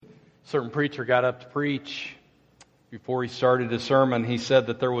certain preacher got up to preach. Before he started his sermon, he said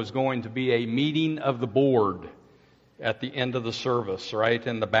that there was going to be a meeting of the board at the end of the service, right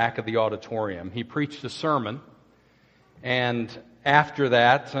in the back of the auditorium. He preached a sermon, and after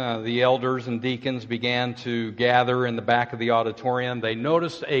that, the elders and deacons began to gather in the back of the auditorium. They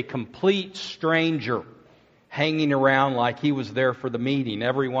noticed a complete stranger hanging around like he was there for the meeting.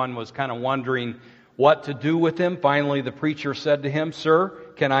 Everyone was kind of wondering what to do with him. Finally, the preacher said to him, "Sir,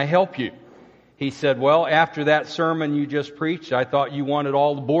 can I help you?" He said, "Well, after that sermon you just preached, I thought you wanted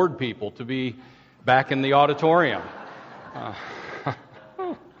all the board people to be back in the auditorium."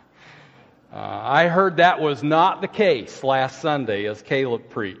 I heard that was not the case last Sunday as Caleb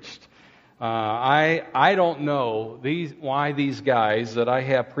preached. I don't know why these guys that I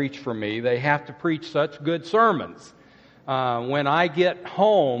have preach for me, they have to preach such good sermons. When I get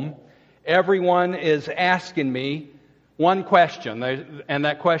home, everyone is asking me one question, and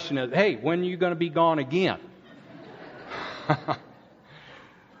that question is, "Hey, when are you going to be gone again?"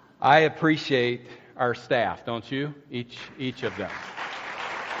 I appreciate our staff, don't you? Each of them.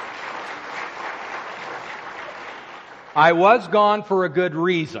 I was gone for a good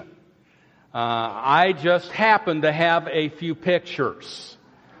reason. I just happened to have a few pictures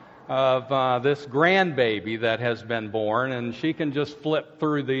of this grandbaby that has been born, and she can just flip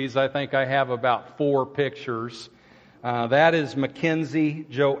through these. I think I have about 4 pictures. That is Mackenzie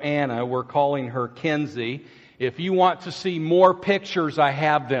Joanna. We're calling her Kenzie. If you want to see more pictures, I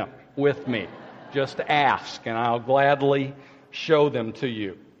have them with me. Just ask, and I'll gladly show them to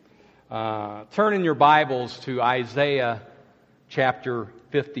you. Turn in your Bibles to Isaiah chapter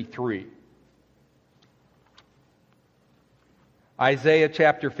 53. Isaiah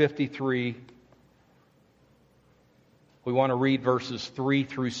chapter 53. We want to read verses 3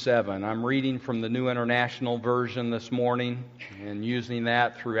 through 7. I'm reading from the New International Version this morning and using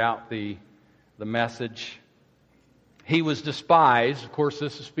that throughout the message. He was despised. Of course,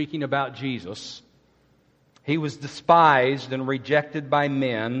 this is speaking about Jesus. He was despised and rejected by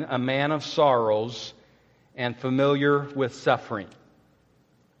men, a man of sorrows and familiar with suffering.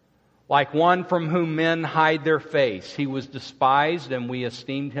 Like one from whom men hide their face, he was despised and we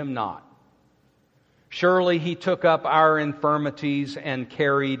esteemed him not. Surely he took up our infirmities and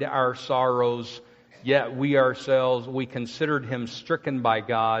carried our sorrows, yet we ourselves, we considered him stricken by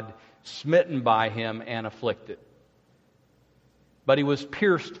God, smitten by him and afflicted. But he was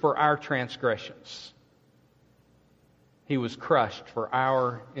pierced for our transgressions. He was crushed for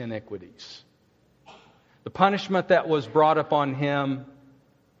our iniquities. The punishment that was brought upon him,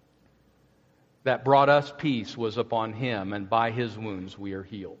 that brought us peace, was upon him, and by his wounds we are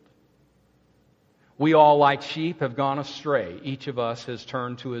healed. We all, like sheep, have gone astray. Each of us has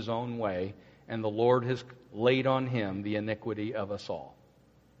turned to his own way, and the Lord has laid on him the iniquity of us all.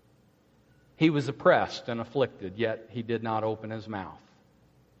 He was oppressed and afflicted, yet he did not open his mouth.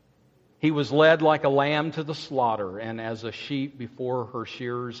 He was led like a lamb to the slaughter, and as a sheep before her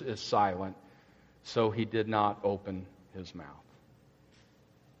shearers is silent, so he did not open his mouth.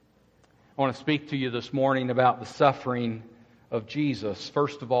 I want to speak to you this morning about the suffering of Jesus.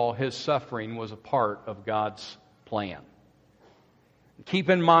 First of all, his suffering was a part of God's plan. Keep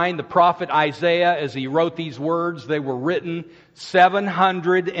in mind, the prophet Isaiah, as he wrote these words, they were written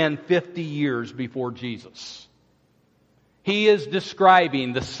 750 years before Jesus. He is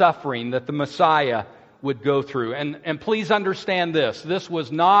describing the suffering that the Messiah would go through. And please understand this. This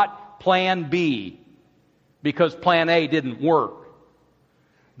was not plan B, because plan A didn't work.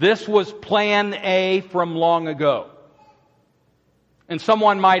 This was plan A from long ago. And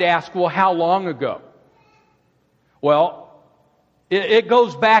someone might ask, well, how long ago? Well, it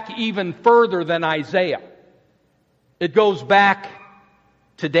goes back even further than Isaiah. It goes back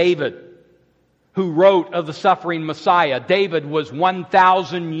to David, who wrote of the suffering Messiah. David was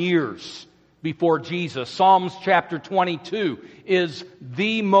 1,000 years before Jesus. Psalms chapter 22 is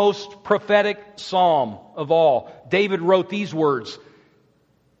the most prophetic psalm of all. David wrote these words.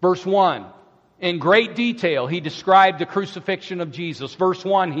 Verse 1, in great detail, he described the crucifixion of Jesus. Verse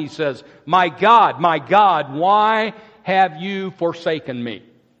 1, he says, my God, why have you forsaken me?"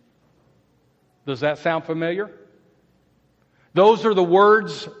 Does that sound familiar? Those are the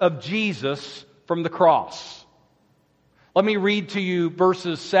words of Jesus from the cross. Let me read to you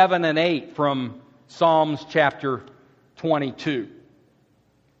verses 7 and 8 from Psalms chapter 22.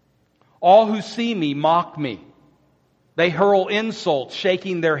 "All who see me mock me. They hurl insults,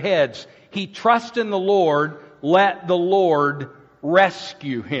 shaking their heads. He trusts in the Lord. Let the Lord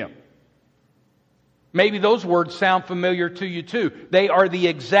rescue him." Maybe those words sound familiar to you too. They are the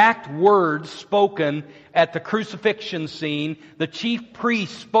exact words spoken at the crucifixion scene. The chief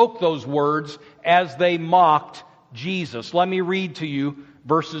priests spoke those words as they mocked Jesus. Let me read to you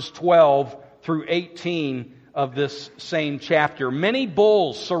verses 12 through 18 of this same chapter. Many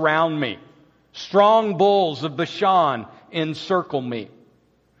bulls surround me. Strong bulls of Bashan encircle me.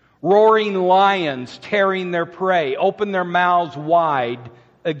 Roaring lions tearing their prey open their mouths wide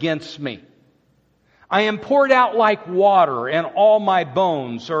against me. I am poured out like water, and all my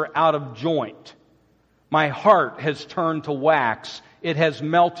bones are out of joint. My heart has turned to wax. It has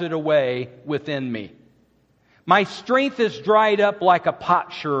melted away within me. My strength is dried up like a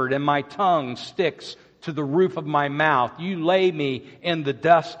potsherd, and my tongue sticks to the roof of my mouth. You lay me in the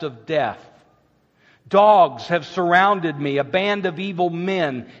dust of death. Dogs have surrounded me. A band of evil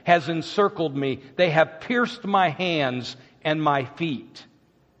men has encircled me. They have pierced my hands and my feet.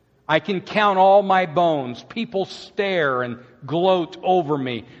 I can count all my bones. People stare and gloat over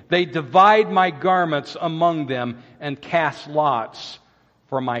me. They divide my garments among them and cast lots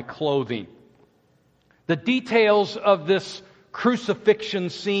for my clothing. The details of this crucifixion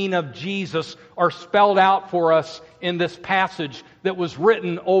scene of Jesus are spelled out for us in this passage that was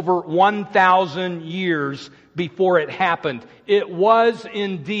written over 1,000 years before it happened. It was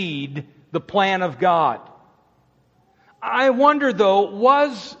indeed the plan of God. I wonder though,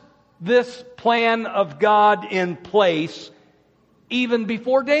 was this plan of God in place even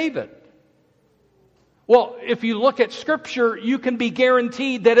before David? Well, if you look at Scripture, you can be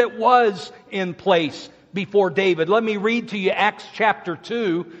guaranteed that it was in place before David. Let me read to you Acts chapter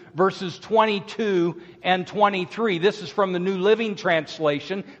 2, verses 22 and 23. This is from the New Living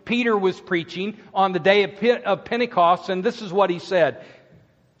Translation. Peter was preaching on the day of Pentecost, and this is what he said.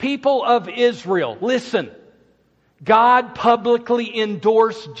 People of Israel, listen. God publicly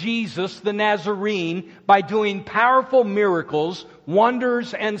endorsed Jesus the Nazarene by doing powerful miracles,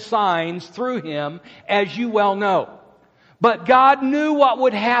 wonders, and signs through him, as you well know. But God knew what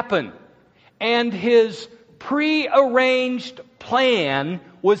would happen, and his prearranged plan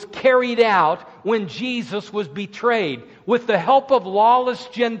was carried out when Jesus was betrayed. With the help of lawless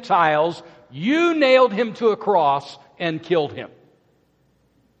Gentiles, you nailed him to a cross and killed him.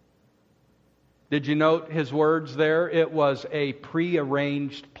 Did you note his words there? It was a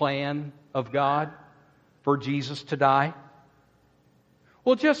prearranged plan of God for Jesus to die.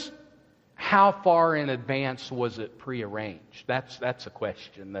 Well, just how far in advance was it prearranged? That's a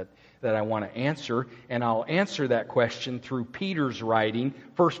question that I want to answer, and I'll answer that question through Peter's writing.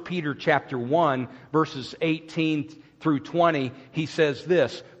 1 Peter chapter 1, verses 18 through 20, he says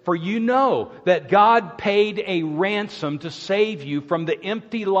this, "For you know that God paid a ransom to save you from the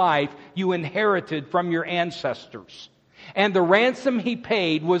empty life you inherited from your ancestors. And the ransom he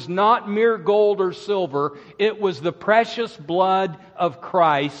paid was not mere gold or silver, it was the precious blood of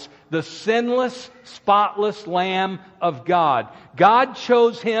Christ, the sinless, spotless Lamb of God. God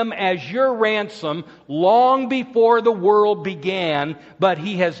chose him as your ransom long before the world began, but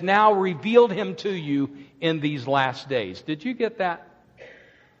he has now revealed him to you in these last days." Did you get that?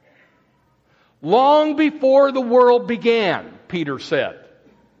 Long before the world began, Peter said.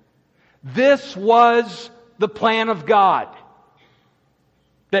 This was the plan of God,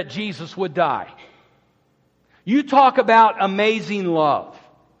 that Jesus would die. You talk about amazing love.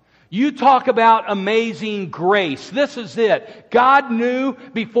 You talk about amazing grace. This is it. God knew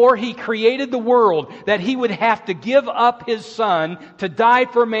before he created the world that he would have to give up his Son to die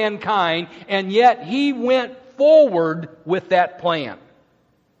for mankind, and yet he went forward with that plan.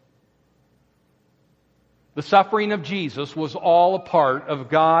 The suffering of Jesus was all a part of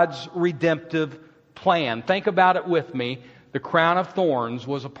God's redemptive plan. Think about it with me. The crown of thorns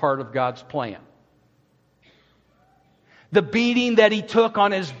was a part of God's plan. The beating that he took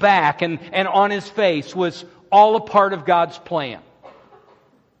on his back and on his face was all a part of God's plan.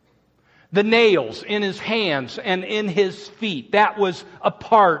 The nails in his hands and in his feet, that was a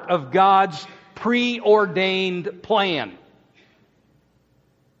part of God's preordained plan.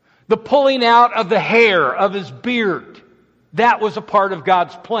 The pulling out of the hair of his beard, that was a part of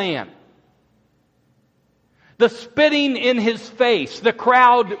God's plan. The spitting in his face, the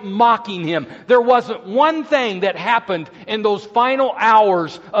crowd mocking him. There wasn't one thing that happened in those final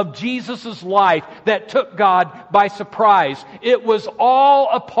hours of Jesus' life that took God by surprise. It was all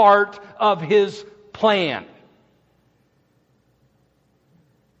a part of his plan.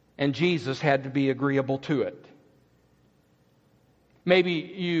 And Jesus had to be agreeable to it. Maybe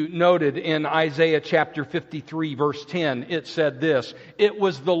you noted in Isaiah chapter 53 verse 10, it said this, "It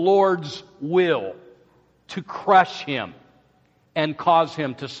was the Lord's will to crush him and cause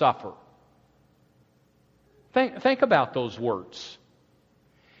him to suffer." Think about those words.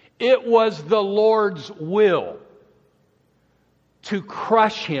 It was the Lord's will to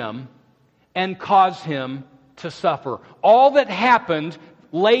crush him and cause him to suffer. All that happened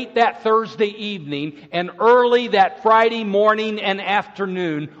late that Thursday evening and early that Friday morning and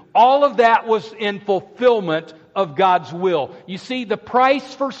afternoon, all of that was in fulfillment of God's will. You see, the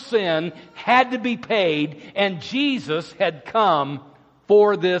price for sin had to be paid, and Jesus had come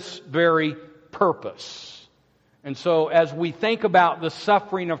for this very purpose. And so as we think about the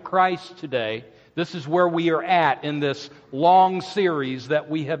suffering of Christ today, this is where we are at in this long series that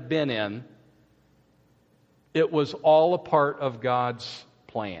we have been in. It was all a part of God's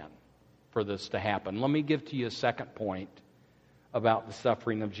plan for this to happen. Let me give to you a second point about the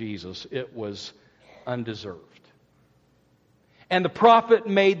suffering of Jesus. It was undeserved. And the prophet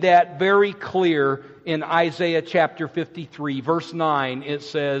made that very clear in Isaiah chapter 53, verse 9. It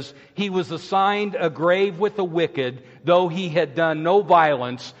says, "He was assigned a grave with the wicked, though he had done no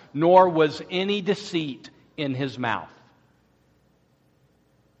violence, nor was any deceit in his mouth."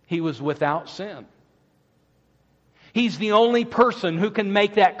 He was without sin. He's the only person who can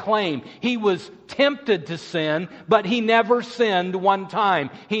make that claim. He was tempted to sin, but he never sinned one time.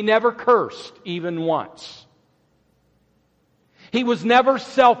 He never cursed even once. He was never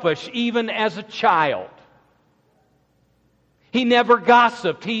selfish, even as a child. He never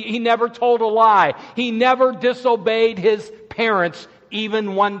gossiped. He never told a lie. He never disobeyed his parents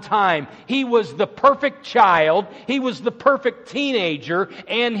even one time. He was the perfect child. He was the perfect teenager.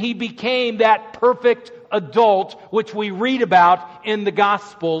 And he became that perfect adult, which we read about in the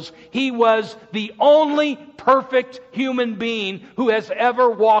Gospels. He was the only perfect human being who has ever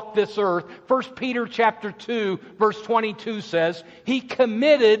walked this earth. 1 Peter chapter 2, verse 22 says, he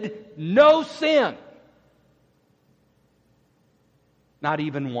committed no sin. Not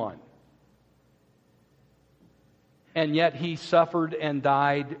even one. And yet he suffered and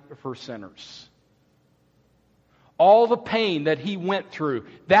died for sinners. All the pain that he went through,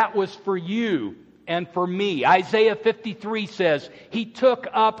 that was for you and for me. Isaiah 53 says, he took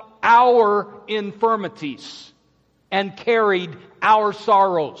up our infirmities and carried our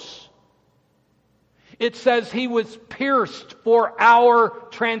sorrows. It says he was pierced for our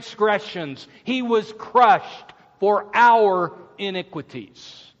transgressions. He was crushed for our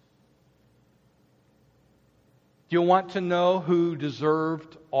iniquities. Do you want to know who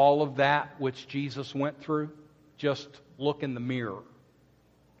deserved all of that which Jesus went through? Just look in the mirror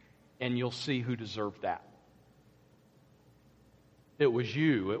and you'll see who deserved that. It was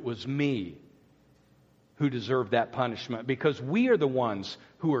you, it was me who deserved that punishment, because we are the ones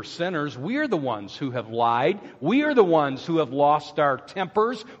who are sinners. We are the ones who have lied. We are the ones who have lost our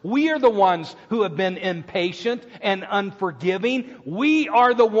tempers. We are the ones who have been impatient and unforgiving. We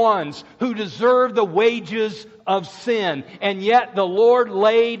are the ones who deserve the wages of sin. And yet the Lord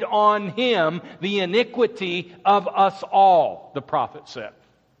laid on him the iniquity of us all, the prophet said.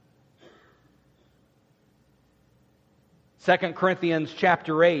 2 Corinthians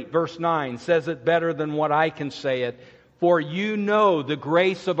chapter 8, verse 9 says it better than what I can say it. For you know the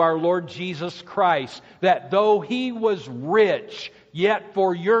grace of our Lord Jesus Christ, that though he was rich, yet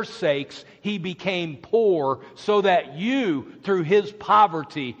for your sakes he became poor, so that you, through his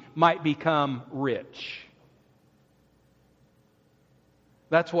poverty, might become rich.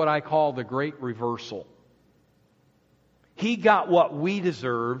 That's what I call the great reversal. He got what we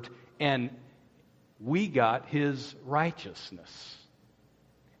deserved, and we got his righteousness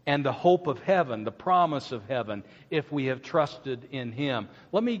and the hope of heaven, the promise of heaven, if we have trusted in him.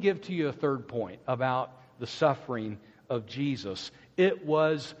 Let me give to you a third point about the suffering of Jesus. It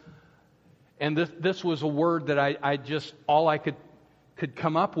was, and this was a word that I just, all I could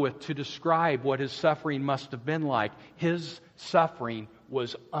come up with to describe what his suffering must have been like. His suffering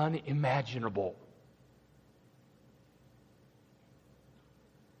was unimaginable.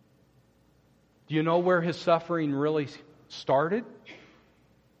 Do you know where his suffering really started?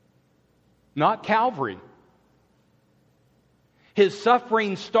 Not Calvary. His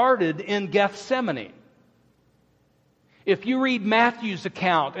suffering started in Gethsemane. If you read Matthew's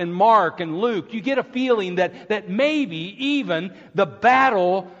account and Mark and Luke, you get a feeling that maybe even the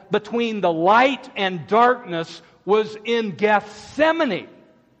battle between the light and darkness was in Gethsemane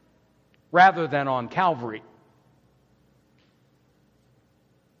rather than on Calvary.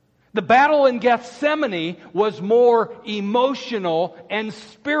 The battle in Gethsemane was more emotional and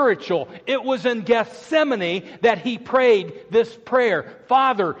spiritual. It was in Gethsemane that he prayed this prayer.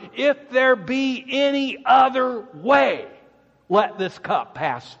 Father, if there be any other way, let this cup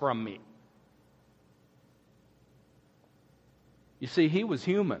pass from me. You see, he was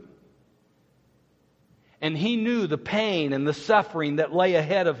human. And he knew the pain and the suffering that lay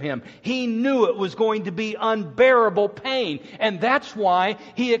ahead of him. He knew it was going to be unbearable pain. And that's why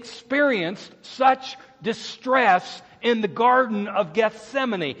he experienced such distress in the Garden of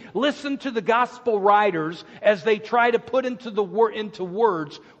Gethsemane. Listen to the gospel writers as they try to put into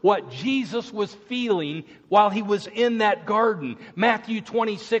words what Jesus was feeling while he was in that garden. Matthew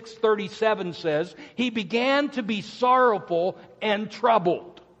 26:37 says, "He began to be sorrowful and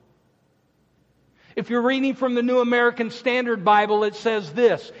troubled." If you're reading from the New American Standard Bible, it says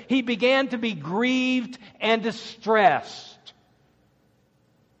this: "He began to be grieved and distressed."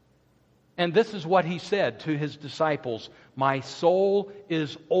 And this is what he said to his disciples: "My soul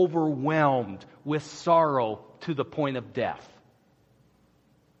is overwhelmed with sorrow to the point of death."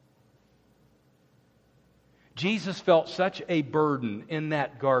 Jesus felt such a burden in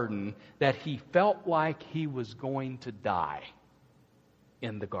that garden that he felt like he was going to die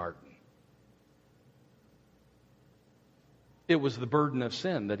in the garden. It was the burden of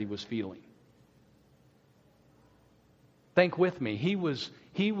sin that he was feeling. Think with me. He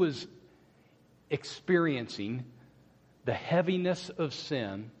was experiencing the heaviness of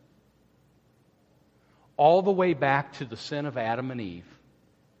sin all the way back to the sin of Adam and Eve,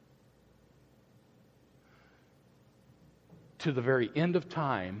 to the very end of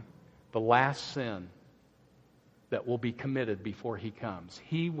time, the last sin that will be committed before he comes.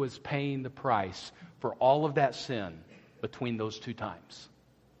 He was paying the price for all of that sin between those two times.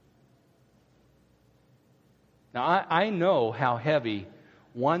 Now, I know how heavy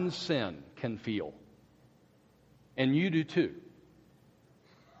one sin can feel. And you do too.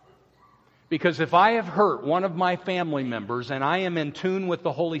 Because if I have hurt one of my family members and I am in tune with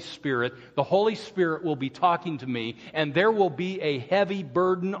the Holy Spirit will be talking to me, and there will be a heavy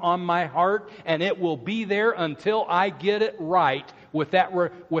burden on my heart, and it will be there until I get it right with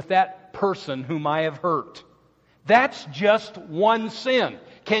that person whom I have hurt. That's just one sin.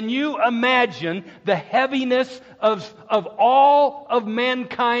 Can you imagine the heaviness of all of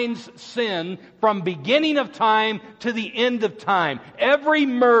mankind's sin from beginning of time to the end of time? Every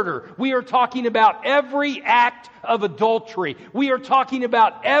murder. We are talking about every act of adultery. We are talking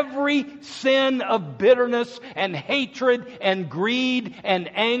about every sin of bitterness and hatred and greed and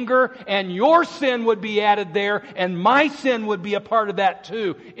anger. And your sin would be added there, and my sin would be a part of that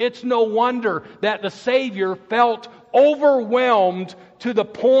too. It's no wonder that the Savior felt overwhelmed to the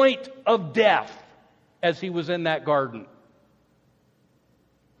point of death as he was in that garden.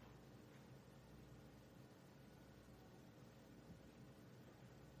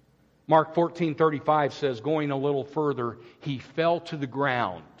 Mark 14:35 says, going a little further, he fell to the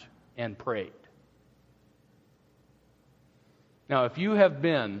ground and prayed. Now, if you have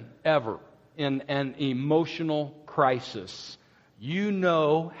been ever in an emotional crisis, you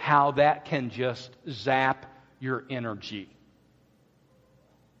know how that can just zap your energy.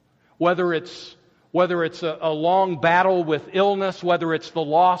 Whether it's a long battle with illness, whether it's the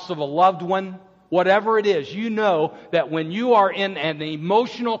loss of a loved one, whatever it is, you know that when you are in an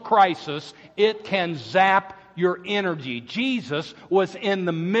emotional crisis, it can zap your energy. Jesus was in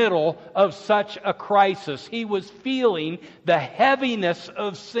the middle of such a crisis. He was feeling the heaviness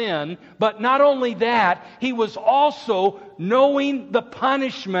of sin, but not only that, he was also knowing the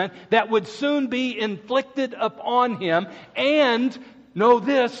punishment that would soon be inflicted upon him, and know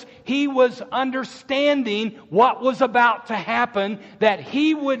this, he was understanding what was about to happen, that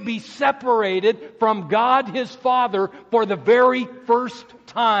he would be separated from God his Father for the very first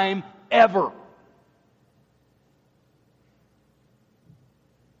time ever.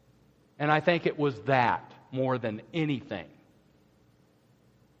 And I think it was that more than anything.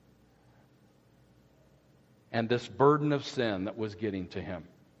 And this burden of sin that was getting to him.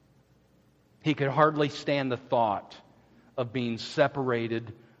 He could hardly stand the thought of being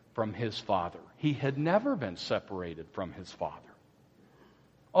separated from his Father. He had never been separated from his Father.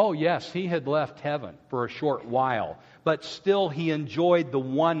 Oh yes, he had left heaven for a short while, but still he enjoyed the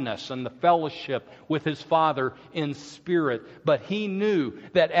oneness and the fellowship with his Father in spirit. But he knew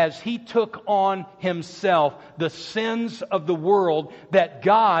that as he took on himself the sins of the world, that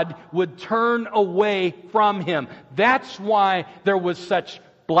God would turn away from him. That's why there was such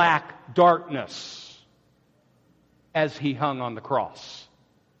black darkness as he hung on the cross.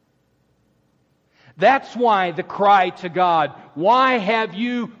 That's why the cry to God, "Why have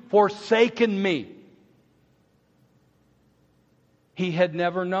you forsaken me?" He had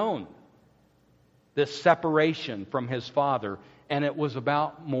never known this separation from his Father, and it was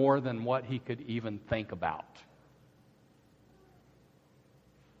about more than what he could even think about.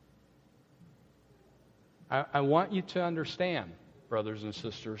 I want you to understand, brothers and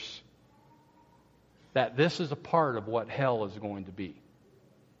sisters, that this is a part of what hell is going to be.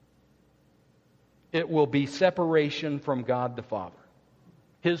 It will be separation from God the Father.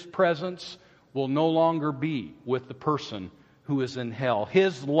 His presence will no longer be with the person who is in hell.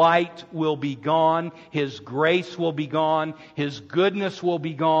 His light will be gone. His grace will be gone. His goodness will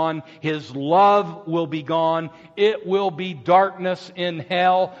be gone. His love will be gone. It will be darkness in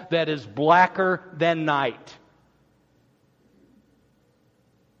hell that is blacker than night.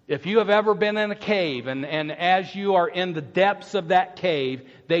 If you have ever been in a cave, and as you are in the depths of that cave,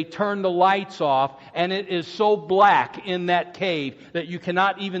 they turn the lights off, and it is so black in that cave that you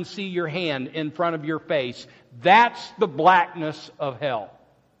cannot even see your hand in front of your face. That's the blackness of hell.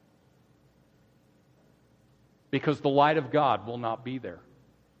 Because the light of God will not be there.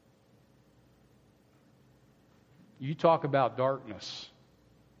 You talk about darkness.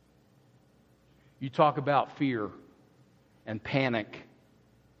 You talk about fear and panic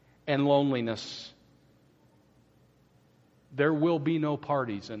and loneliness. There will be no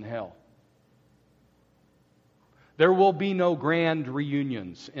parties in hell. There will be no grand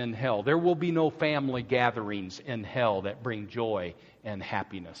reunions in hell. There will be no family gatherings in hell that bring joy and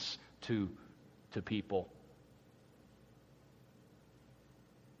happiness to people.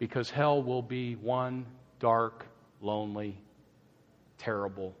 Because hell will be one dark, lonely,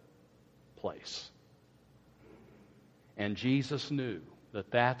 terrible place. And Jesus knew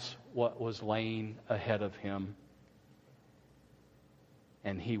that that's what was laying ahead of him,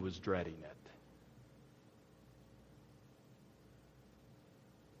 and he was dreading it.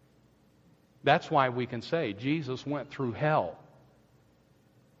 That's why we can say Jesus went through hell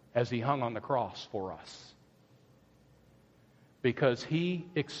as he hung on the cross for us. Because he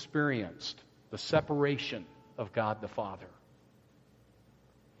experienced the separation of God the Father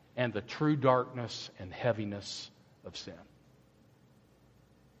and the true darkness and heaviness of sin.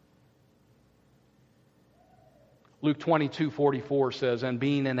 Luke 22:44 says, "And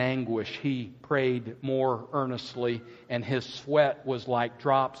being in anguish, he prayed more earnestly, and his sweat was like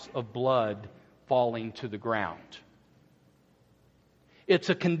drops of blood falling to the ground."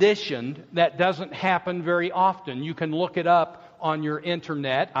 It's a condition that doesn't happen very often. You can look it up on your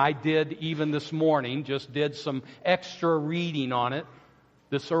internet. I did even this morning, just did some extra reading on it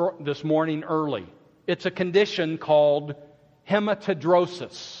this morning early. It's a condition called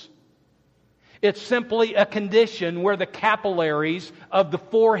hematidrosis. It's simply a condition where the capillaries of the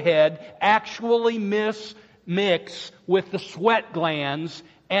forehead actually mix with the sweat glands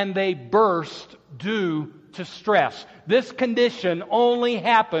and they burst due to stress. This condition only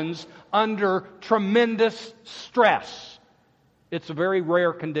happens under tremendous stress. It's a very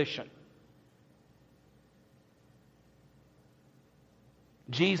rare condition.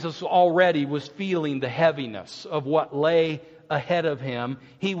 Jesus already was feeling the heaviness of what lay ahead of him.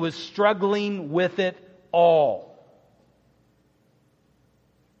 He was struggling with it all.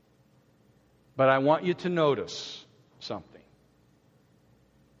 But I want you to notice something.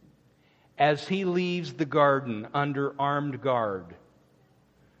 As he leaves the garden under armed guard,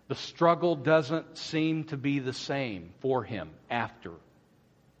 the struggle doesn't seem to be the same for him after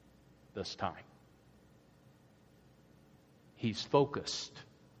this time. He's focused.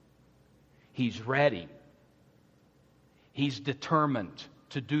 He's ready. He's determined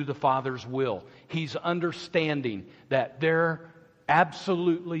to do the Father's will. He's understanding that there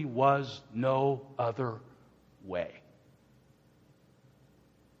absolutely was no other way.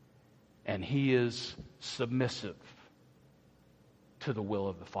 And he is submissive to the will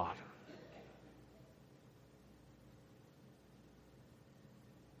of the Father.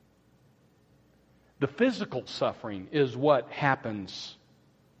 The physical suffering is what happens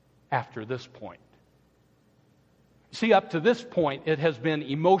after this point. See, up to this point, it has been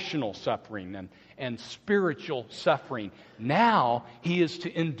emotional suffering and spiritual suffering. Now, he is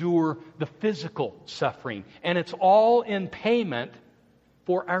to endure the physical suffering. And it's all in payment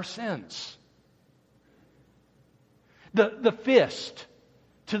for our sins. The fist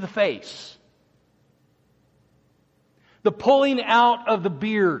to the face. The pulling out of the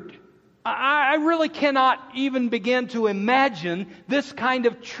beard. I really cannot even begin to imagine this kind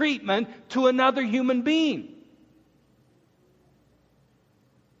of treatment to another human being.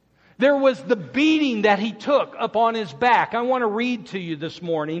 There was the beating that he took upon his back. I want to read to you this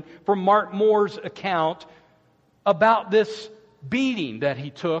morning from Mark Moore's account about this beating that he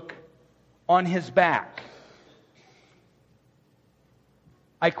took on his back.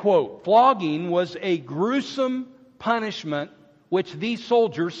 I quote, "Flogging was a gruesome punishment which these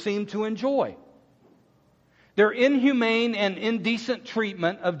soldiers seemed to enjoy. Their inhumane and indecent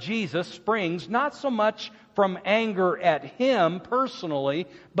treatment of Jesus springs not so much from anger at Him personally,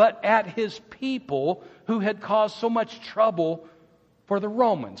 but at His people who had caused so much trouble for the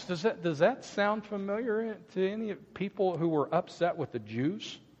Romans. Does that sound familiar to any people who were upset with the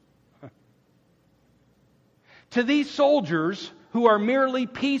Jews? To these soldiers who are merely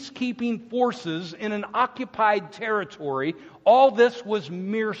peacekeeping forces in an occupied territory, all this was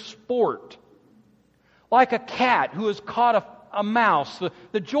mere sport. Like a cat who has caught a mouse,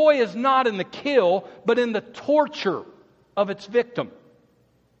 the joy is not in the kill, but in the torture of its victim.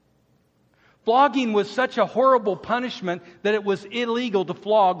 Flogging was such a horrible punishment that it was illegal to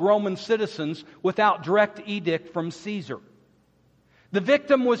flog Roman citizens without direct edict from Caesar. The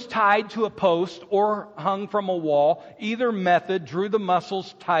victim was tied to a post or hung from a wall. Either method drew the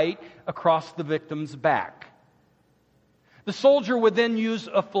muscles tight across the victim's back. The soldier would then use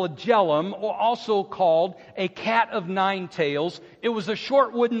a flagellum, or also called a cat of nine tails. It was a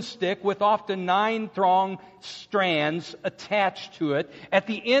short wooden stick with often 9 strong strands attached to it. At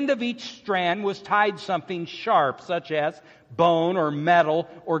the end of each strand was tied something sharp, such as bone or metal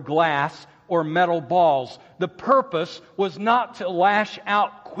or glass or metal balls. The purpose was not to lash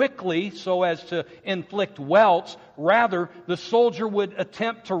out quickly so as to inflict welts. Rather, the soldier would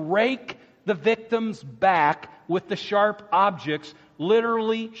attempt to rake the victim's back with the sharp objects,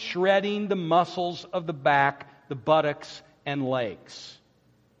 literally shredding the muscles of the back, the buttocks, and legs.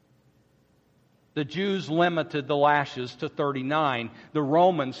 The Jews limited the lashes to 39. The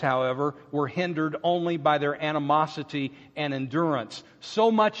Romans, however, were hindered only by their animosity and endurance.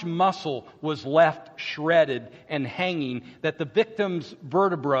 So much muscle was left shredded and hanging that the victim's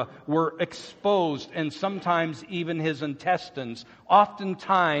vertebrae were exposed, and sometimes even his intestines.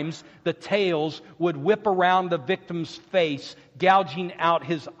 Oftentimes, the tails would whip around the victim's face, gouging out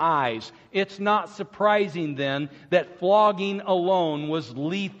his eyes. It's not surprising then that flogging alone was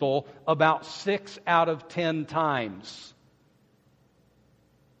lethal about 6 out of 10 times.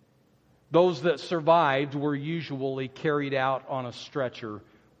 Those that survived were usually carried out on a stretcher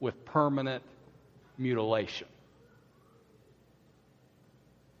with permanent mutilation.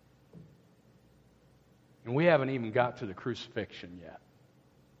 And we haven't even got to the crucifixion yet.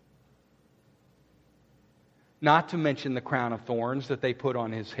 Not to mention the crown of thorns that they put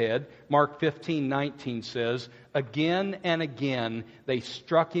on His head. Mark 15:19 says, "Again and again they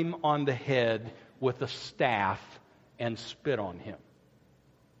struck Him on the head with a staff and spit on Him."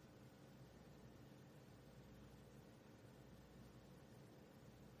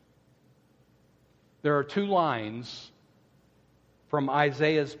 There are 2 lines from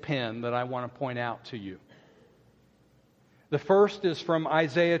Isaiah's pen that I want to point out to you. The first is from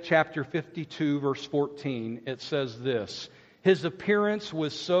Isaiah chapter 52, verse 14. It says this, "His appearance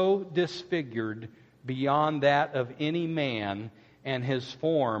was so disfigured beyond that of any man, and His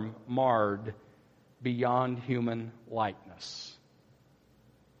form marred beyond human likeness."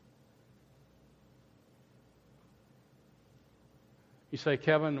 You say,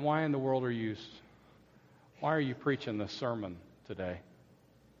 "Kevin, why in the world why are you preaching this sermon today?"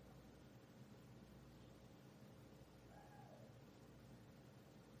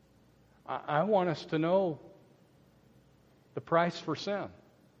 I want us to know the price for sin.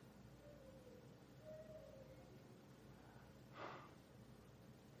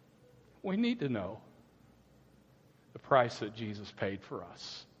 We need to know the price that Jesus paid for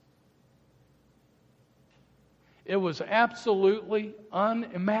us. It was absolutely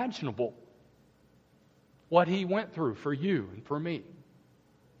unimaginable what He went through for you and for me.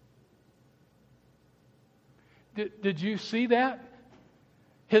 Did you see that?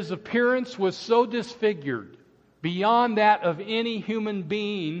 His appearance was so disfigured beyond that of any human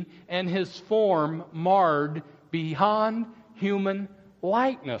being, and His form marred beyond human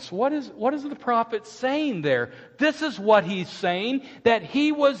likeness. What is the prophet saying there? This is what he's saying, that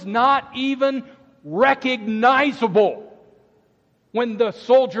He was not even recognizable when the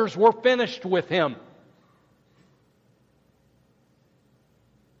soldiers were finished with Him.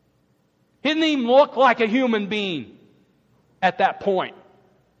 He didn't even look like a human being at that point.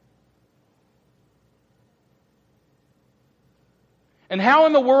 And how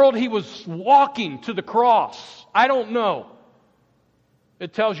in the world He was walking to the cross, I don't know.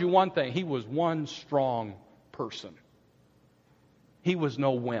 It tells you one thing. He was one strong person. He was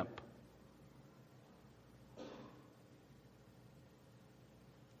no wimp.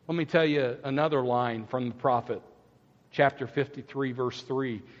 Let me tell you another line from the prophet, chapter 53, verse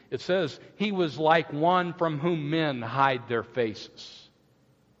 3. It says, "He was like one from whom men hide their faces."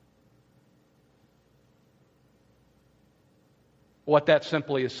 What that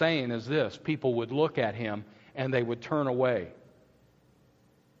simply is saying is this: people would look at Him and they would turn away.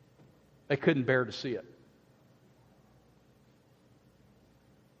 They couldn't bear to see it.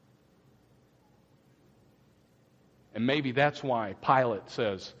 And maybe that's why Pilate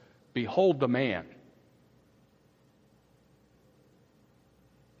says, "Behold the man."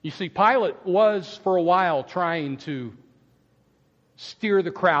 You see, Pilate was for a while trying to steer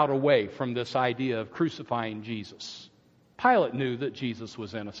the crowd away from this idea of crucifying Jesus. Pilate knew that Jesus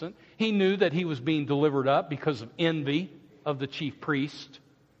was innocent. He knew that he was being delivered up because of envy of the chief priest.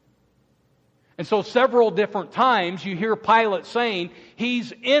 And so several different times you hear Pilate saying,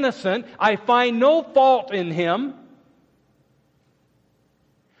 "He's innocent. I find no fault in him.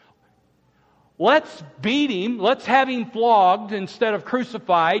 Let's beat him. Let's have him flogged instead of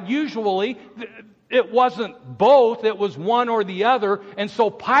crucified." Usually, it wasn't both. It was one or the other. And so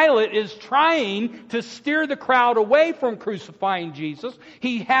Pilate is trying to steer the crowd away from crucifying Jesus.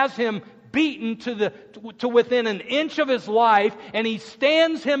 He has him beaten to within an inch of his life, and he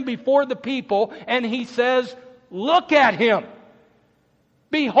stands him before the people, and he says, "Look at him.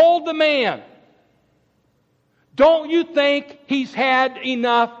 Behold the man. Don't you think he's had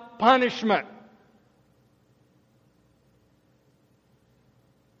enough punishment?"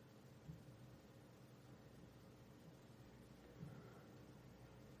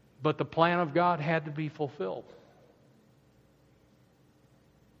 But the plan of God had to be fulfilled.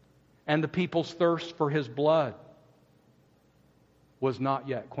 And the people's thirst for His blood was not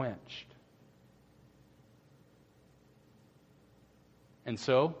yet quenched. And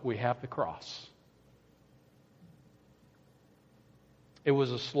so we have the cross. It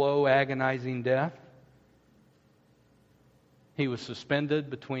was a slow, agonizing death. He was suspended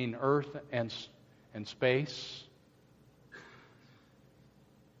between earth and space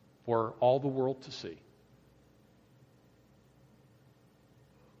for all the world to see.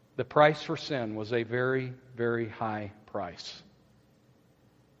 The price for sin was a very, very high price.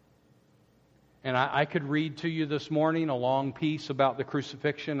 And I could read to you this morning a long piece about the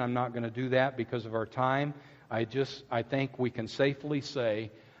crucifixion. I'm not going to do that because of our time. I think we can safely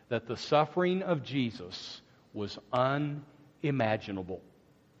say that the suffering of Jesus was unimaginable.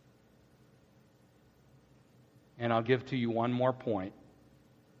 And I'll give to you one more point.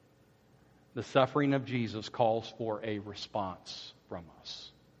 The suffering of Jesus calls for a response from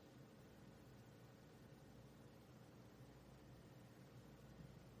us.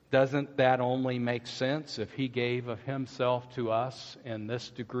 Doesn't that only make sense if He gave of Himself to us in this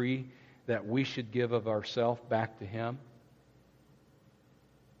degree that we should give of ourselves back to Him?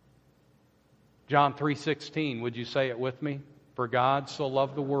 John 3:16, would you say it with me? "For God so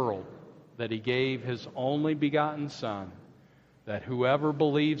loved the world that He gave His only begotten Son, that whoever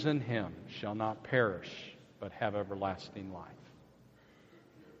believes in Him shall not perish, but have everlasting life."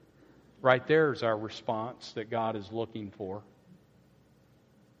 Right there is our response that God is looking for.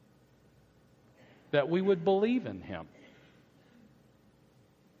 That we would believe in Him.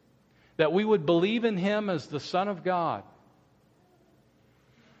 That we would believe in Him as the Son of God.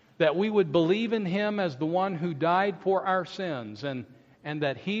 That we would believe in Him as the one who died for our sins, and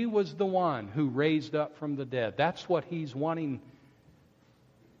that He was the one who raised up from the dead. That's what He's wanting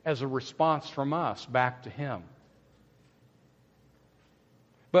as a response from us back to Him.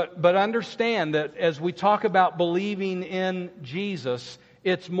 But understand that as we talk about believing in Jesus,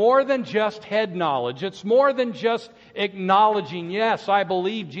 it's more than just head knowledge. It's more than just acknowledging, yes, I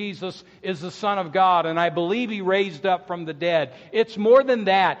believe Jesus is the Son of God, and I believe He raised up from the dead. It's more than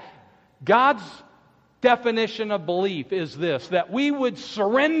that. God's definition of belief is this, that we would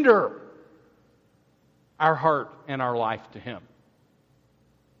surrender our heart and our life to Him.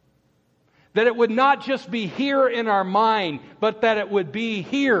 That it would not just be here in our mind, but that it would be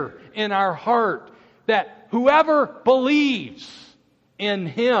here in our heart. That whoever believes in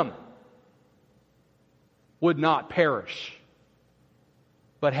Him would not perish,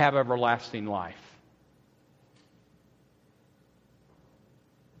 but have everlasting life.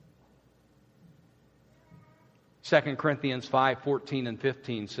 Second Corinthians 5:14 and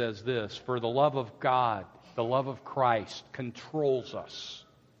 15 says this, "For the love of God, the love of Christ, controls us.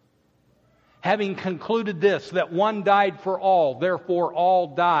 Having concluded this, that one died for all, therefore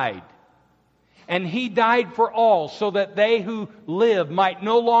all died. And He died for all, so that they who live might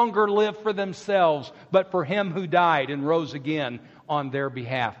no longer live for themselves, but for Him who died and rose again on their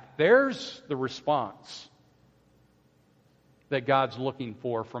behalf." There's the response that God's looking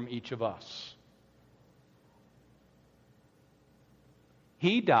for from each of us.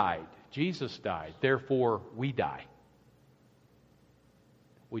 He died, Jesus died, therefore we die.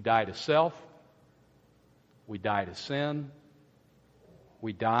 We die to self. We die to sin.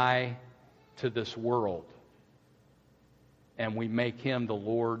 We die to this world and we make Him the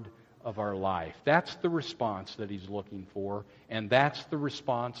Lord of our life. That's the response that He's looking for, and that's the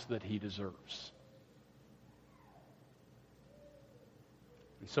response that He deserves.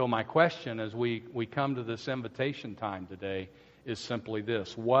 And so my question as we come to this invitation time today is simply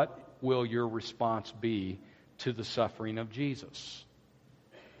this: what will your response be to the suffering of Jesus?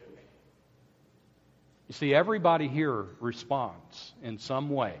 You see, everybody here responds in some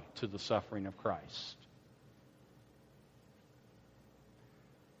way to the suffering of Christ.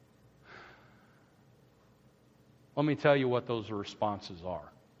 Let me tell you what those responses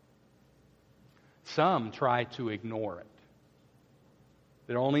are. Some try to ignore it.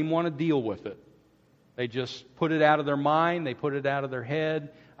 They don't even want to deal with it. They just put it out of their mind, they put it out of their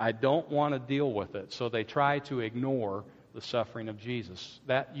head. I don't want to deal with it. So they try to ignore the suffering of Jesus.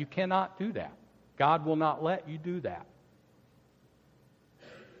 That you cannot do that. God will not let you do that.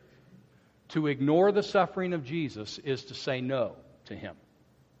 To ignore the suffering of Jesus is to say no to Him.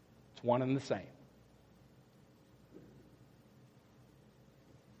 It's one and the same.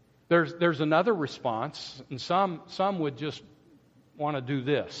 There's another response, and some would just want to do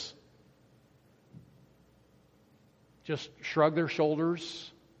this. Just shrug their shoulders,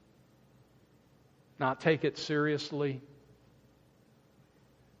 not take it seriously,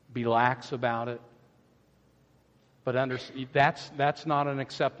 be lax about it. But that's not an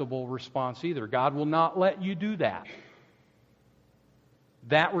acceptable response either. God will not let you do that.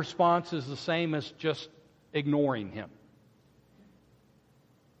 That response is the same as just ignoring Him.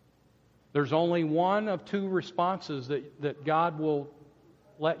 There's only one of two responses that God will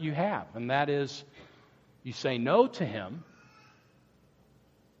let you have, and that is you say no to Him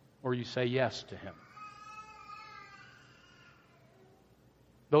or you say yes to Him.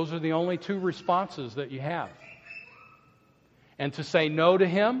 Those are the only two responses that you have. And to say no to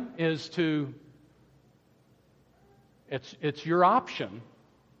Him is it's your option,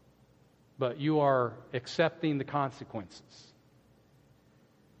 but you are accepting the consequences.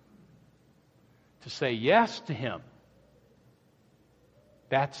 To say yes to Him,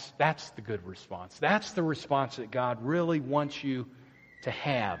 that's the good response. That's the response that God really wants you to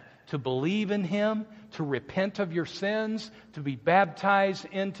have. To believe in Him, to repent of your sins, to be baptized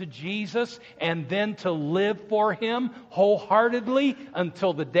into Jesus, and then to live for Him wholeheartedly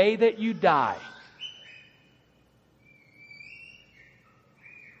until the day that you die.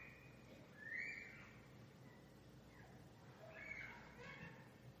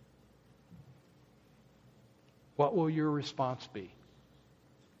 What will your response be?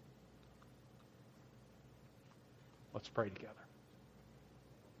 Let's pray together.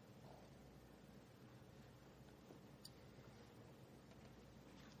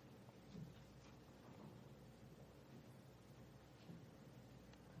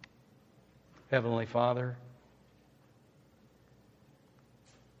 Heavenly Father,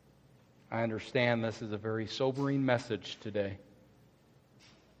 I understand this is a very sobering message today.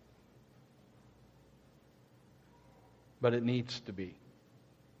 But it needs to be.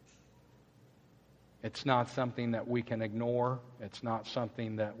 It's not something that we can ignore. It's not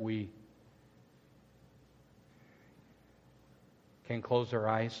something that we can close our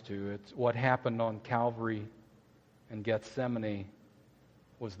eyes to. It's what happened on Calvary and Gethsemane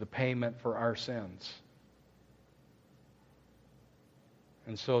was the payment for our sins.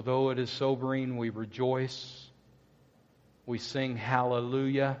 And so though it is sobering, we rejoice. We sing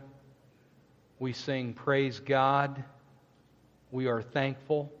hallelujah. We sing praise God. We are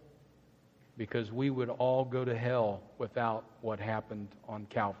thankful because we would all go to hell without what happened on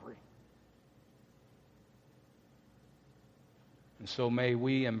Calvary. And so may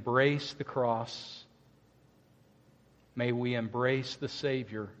we embrace the cross. May we embrace the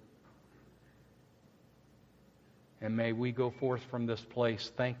Savior. And may we go forth from this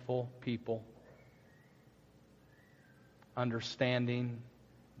place thankful people, understanding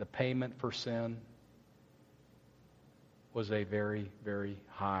the payment for sin was a very, very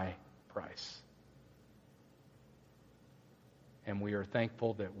high price. And we are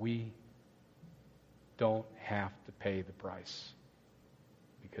thankful that we don't have to pay the price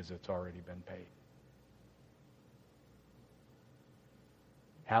because it's already been paid.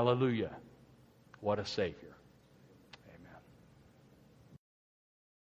 Hallelujah. What a Savior.